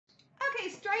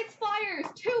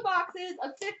StreitsFlyers, 2 boxes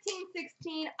of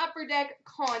 15/16 Upper Deck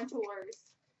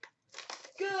Contours.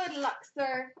 Good luck,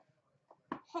 sir.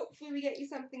 Hopefully we get you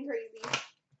something crazy.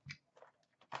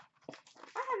 I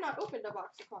have not opened a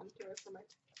box of contours for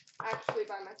actually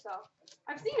by myself.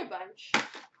 I've seen a bunch.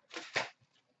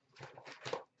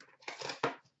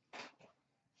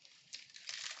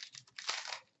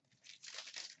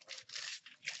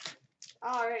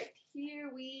 Alright,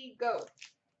 here we go.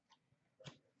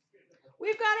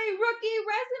 We've got a rookie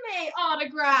resume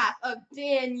autograph of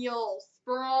Daniel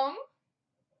Sprong.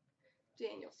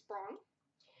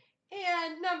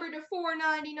 And number to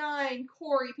 499,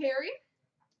 Corey Perry.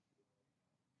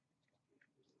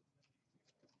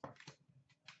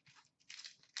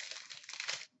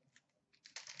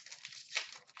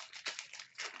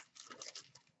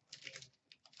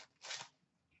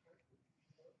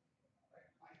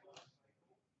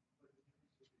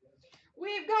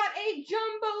 We've got a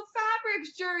Jumbo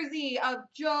Fabrics jersey of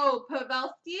Joe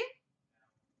Pavelski.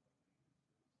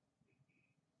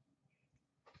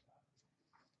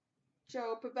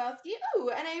 Ooh,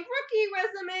 and a rookie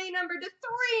resume number to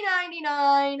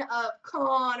 399 of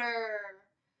Connor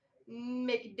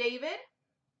McDavid.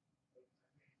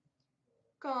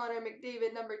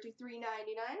 Number to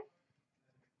 399.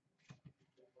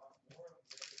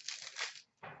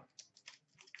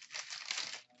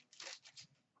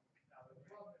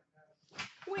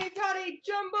 We've got a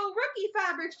Jumbo Rookie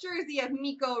Fabrics jersey of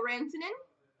Mikko Rantanen.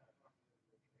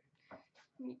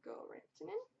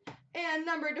 And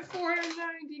number to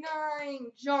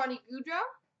 499, Johnny Gaudreau.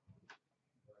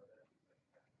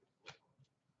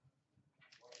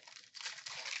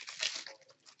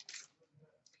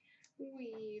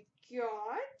 We've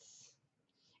got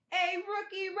a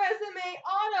rookie resume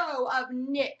auto of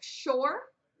Nick Shore.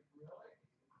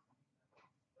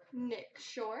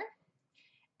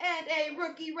 And a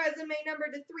rookie resume number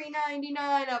to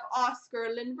 399 of Oscar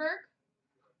Lindbergh.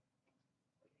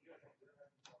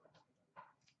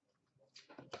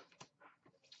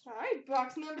 All right,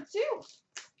 box number 2.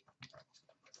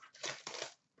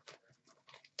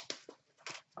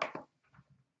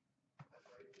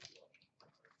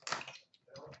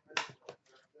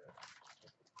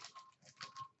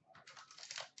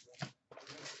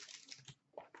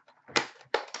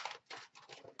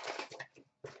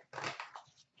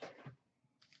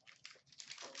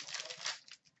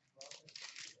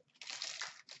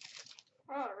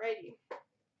 Alrighty.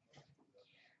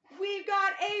 We've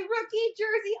got a rookie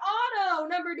jersey auto,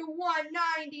 number to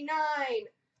 199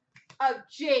 of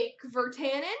Jake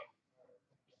Virtanen.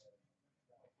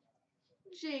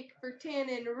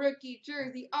 Rookie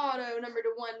jersey auto, number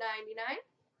to 199.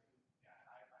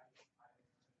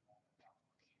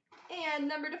 And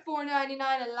number to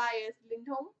 499, Elias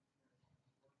Lindholm.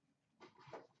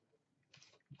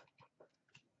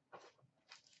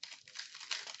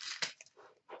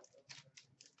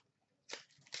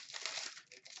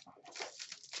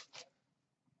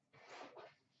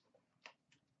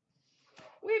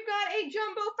 We've got a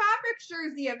Jumbo Fabrics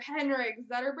jersey of Henrik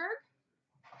Zetterberg.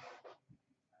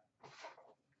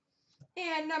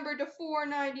 And number to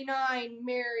 499,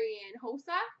 Marian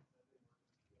Hossa.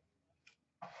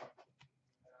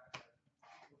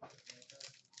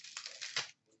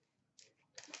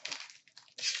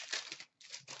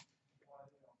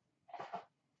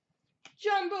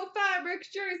 Jumbo Fabrics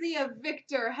jersey of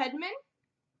Victor Hedman.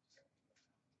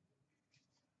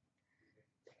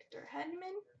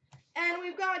 And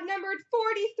we've got numbered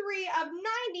 43 of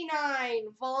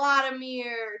 99,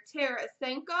 Vladimir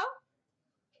Tarasenko.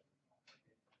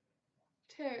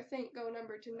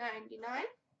 Number to 99.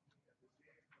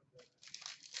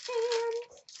 And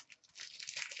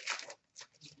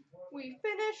we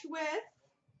finish with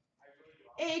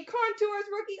a Contours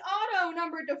rookie auto,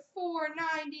 number to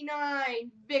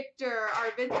 499, Victor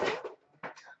Arvidsson.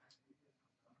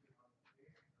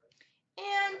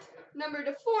 And number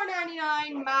to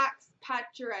 499, Max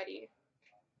Pacioretty.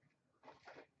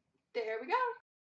 There we go.